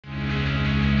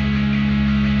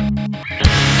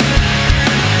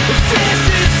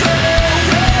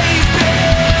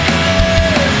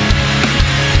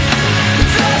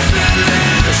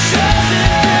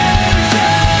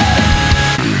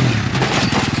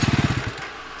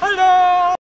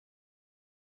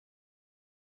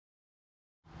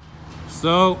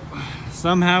So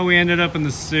somehow we ended up in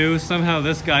the Sioux. Somehow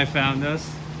this guy found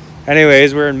us.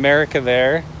 Anyways, we're in America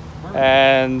there.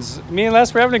 And me and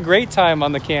Les were having a great time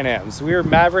on the Can-Ams. We were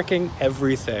mavericking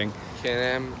everything.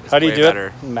 Can-Am is How do you do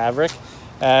better. it? Maverick.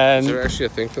 And is there actually a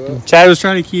thing for that? Chad was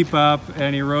trying to keep up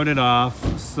and he wrote it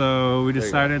off. So we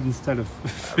decided instead of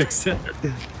fix it,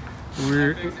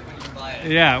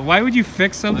 yeah, why would you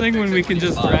fix something when we can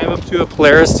just drive up to a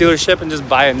Polaris dealership and just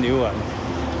buy a new one?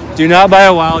 Do not buy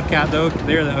a Wildcat though.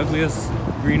 They're the ugliest,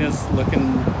 greenest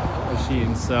looking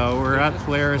machine. So we're at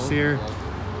Polaris here.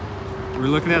 We're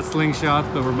looking at slingshots,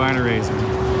 but we're buying a Razor.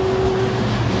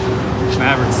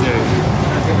 Maverick City.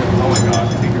 Oh my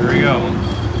gosh, here we go.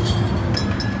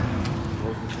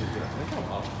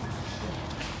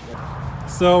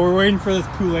 So we're waiting for this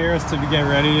Polaris to get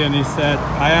ready, and he said,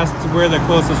 I asked where the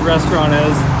closest restaurant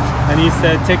is, and he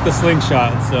said, take the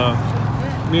slingshot. So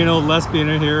me and old lesbian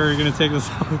in here are gonna take this.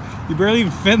 You barely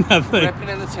even fit in that thing. Ripping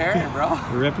in the terrain, bro.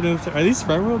 We're ripping in the terrain. Are these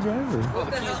front wheel drive? Or? Well,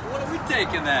 what are we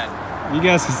taking then? You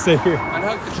guys can stay here.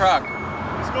 Unhook the truck.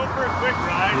 Let's go for a quick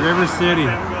ride. River City.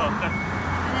 I'm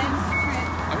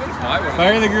gonna buy one.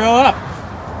 Fire the grill up.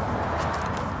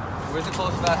 Where's the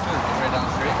closest fast food? Just right down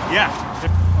the street? Yeah.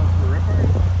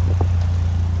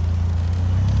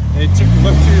 Hey,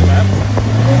 look to your left.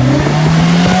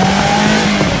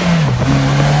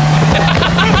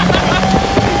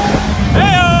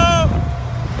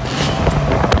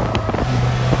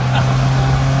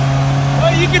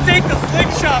 You can take the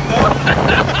slingshot though.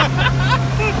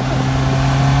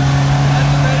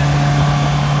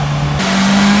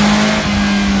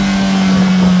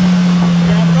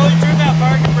 Yeah, probably turn that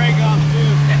parking brake off too.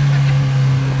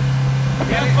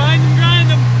 You gotta find and grind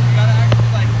them. You gotta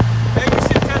actually like, maybe we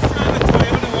should test drive the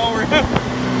Toyota while we're here.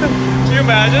 Can you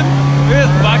imagine? Look at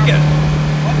this bucket.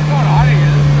 What's going on here?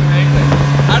 This is amazing.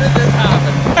 How did this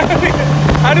happen?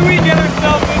 How do we get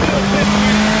ourselves into the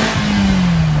situation?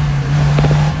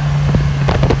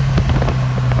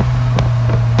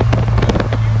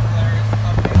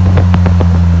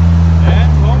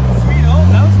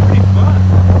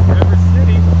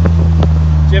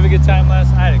 Did you have a good time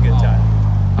last night? I had a good time.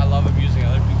 I love abusing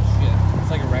other people's shit. It's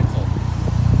like a rental.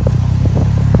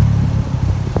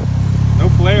 No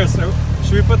Polaris. So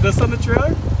should we put this on the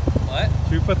trailer? What?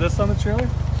 Should we put this on the trailer?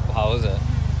 Well, how was it?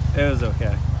 It was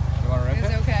okay. You want to rip it? It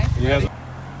was okay. You guys...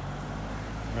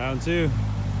 Round two.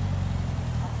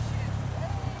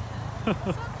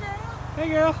 What's up, girl? Hey,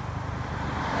 girl.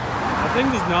 That thing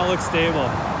does not look stable.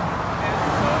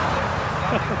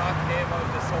 There's nothing okay about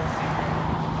this whole secret.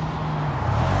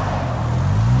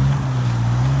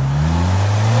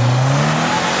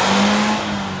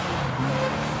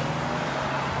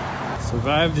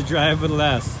 Survive to drive with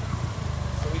less.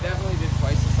 So we definitely did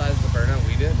twice the size of the burnout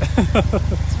we did.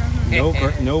 No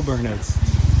burnouts.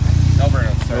 No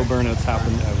burnouts. No burnouts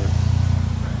happened ever.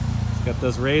 Let's get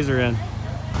this Razor in.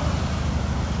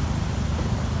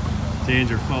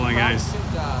 Danger, falling ice.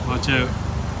 Watch out.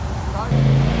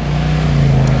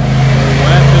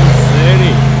 Weapon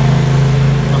City.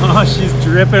 Oh, she's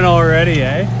dripping already,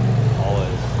 eh?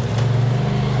 Always.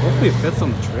 Hopefully it fits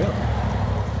on the trail.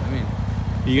 I mean,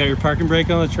 You got your parking brake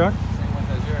on the truck? same one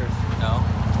as yours. No.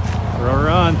 Throw her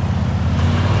on.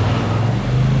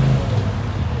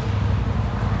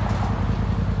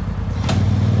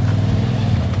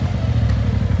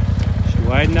 Is she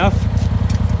wide enough?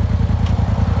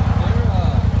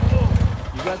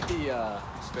 You got the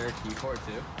spare key for it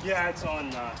too? Yeah, it's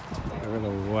on. They're the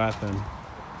weapon.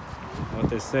 What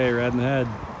they say, red in the head.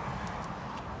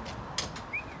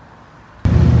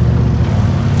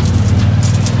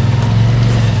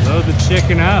 Load the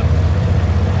chicken up.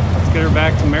 Let's get her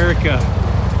back to America.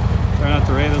 Try not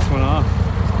to ray this one off.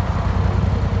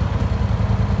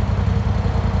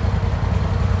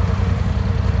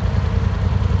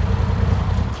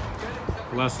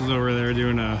 Les is over there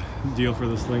doing a deal for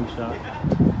the slingshot.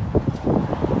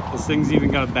 This thing's even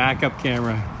got a backup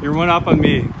camera. You're one up on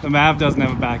me. The Mav doesn't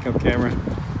have a backup camera.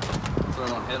 So I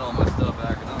don't hit all my stuff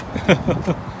backing up.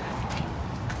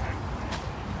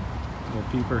 Little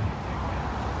peeper.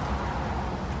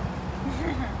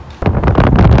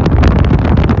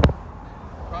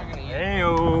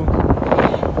 Heyo.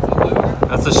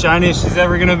 That's the shiniest she's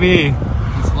ever gonna be.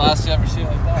 It's the last you ever see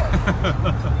like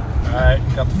that. Alright,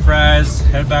 got the fries,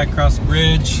 head back across the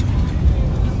bridge.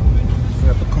 We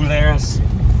got the Polaris.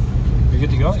 You good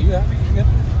to go? You good?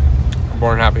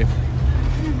 Born happy.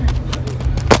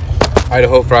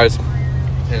 Idaho fries.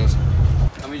 Yes.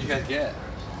 How many did you guys get?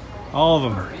 All of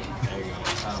them.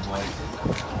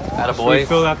 Should we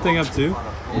fill that thing up too?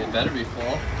 It better be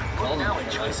full. Now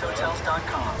at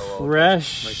choicehotels.com.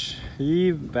 Fresh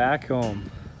Eve back home.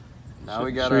 Now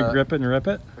we gotta. Should we grip it and rip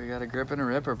it? We gotta grip it and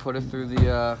rip or put it through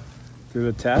the. Through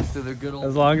the test? Through the good old.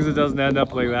 As long as it doesn't end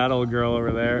up like that old girl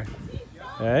over there.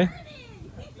 Okay?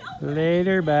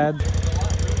 Later, bud.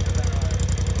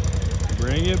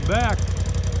 Bring it back.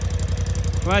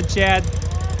 Come on, Chad.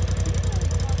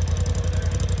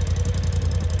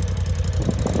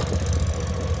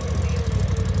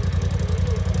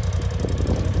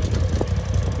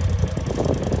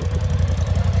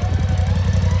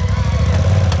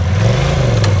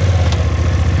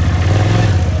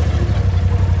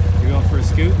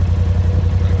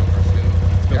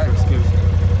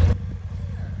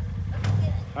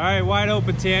 All right, wide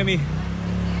open, Tammy.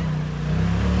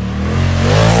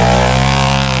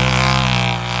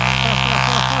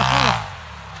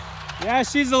 Yeah,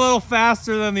 she's a little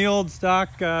faster than the old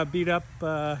stock beat up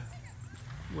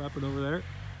weapon over there.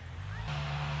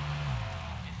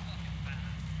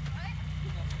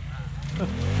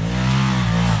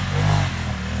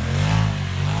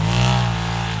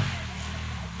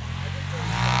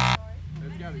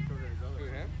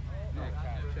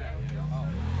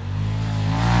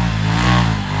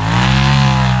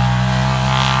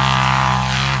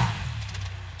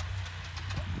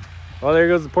 Well, there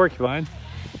goes the porcupine.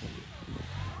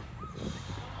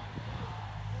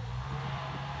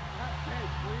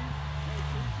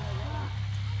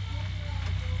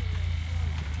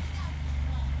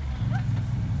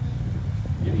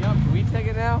 Getting up, can we take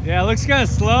it now? Yeah, it looks kind of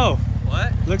slow.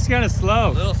 What? Looks kind of slow.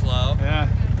 A little slow. Yeah.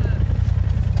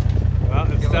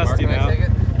 Well, it's dusty now. Take it?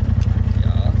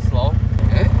 Yeah, slow.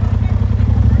 Okay.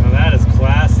 Well, that is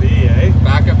classy, eh?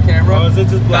 Backup camera. Oh, is it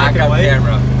just black and white? Backup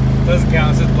camera. Doesn't count,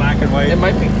 it's just black and white. It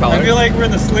might be color. I feel like we're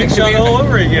in the slingshot all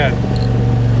over again.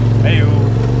 Hey,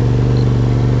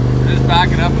 we're just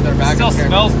backing up with our backup camera. It still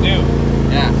smells new.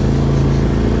 Yeah.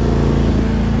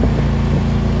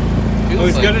 Oh,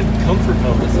 he's got it comfort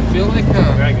mode. Does it feel like Okay,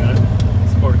 I got it.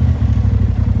 Sport.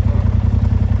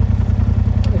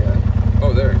 Oh, yeah.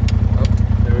 Oh, there. Up.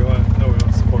 There we want. No, we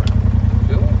want sport.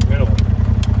 Feel it? Middle.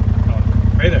 Oh,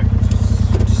 right there.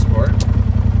 Just sport.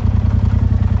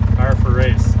 R for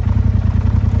race.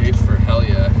 H for hell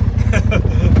yeah.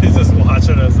 He's just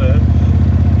watching us, eh?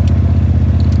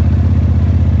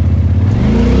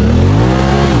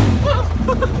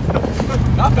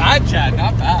 Not bad, Chad.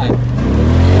 Not bad.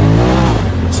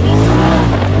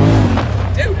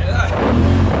 Dude,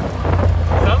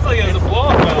 sounds like it has a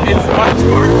blow-up valve. It's much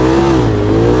more.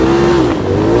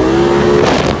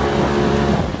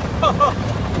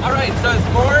 Alright, so it's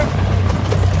more.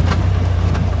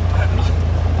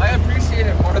 I appreciate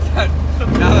it more than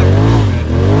now that we're moving.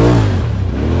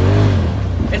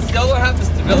 It still don't have the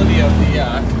stability of the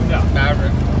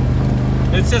Maverick.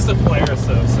 It's just a Polaris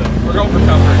though, so we're going for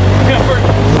comfort. Yeah, we're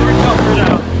comfort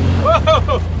now.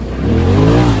 Whoa!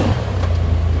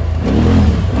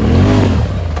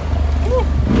 Woo.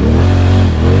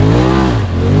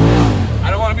 I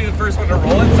don't want to be the first one to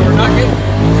roll it, so we're not getting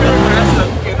too aggressive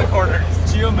in the corners.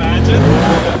 Could you imagine?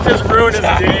 Just ruined his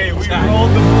day. We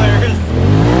rolled the Polaris.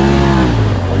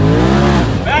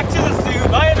 Back to the Sioux.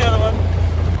 Buy another one.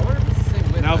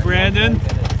 Now, Brandon,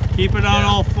 keep it on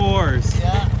all fours.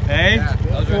 Yeah. Hey? Yeah,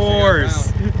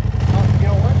 fours. You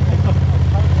know what?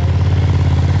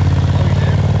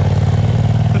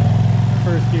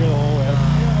 First gear the whole way.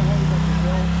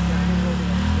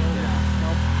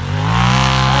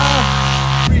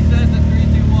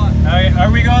 Alright,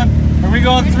 are we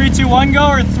going 3, 2, 1 go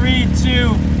or 3,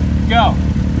 2 go?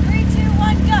 3, 2,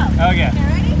 1 go. Okay. Okay,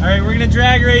 ready? Alright, we're gonna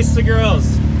drag race the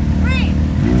girls.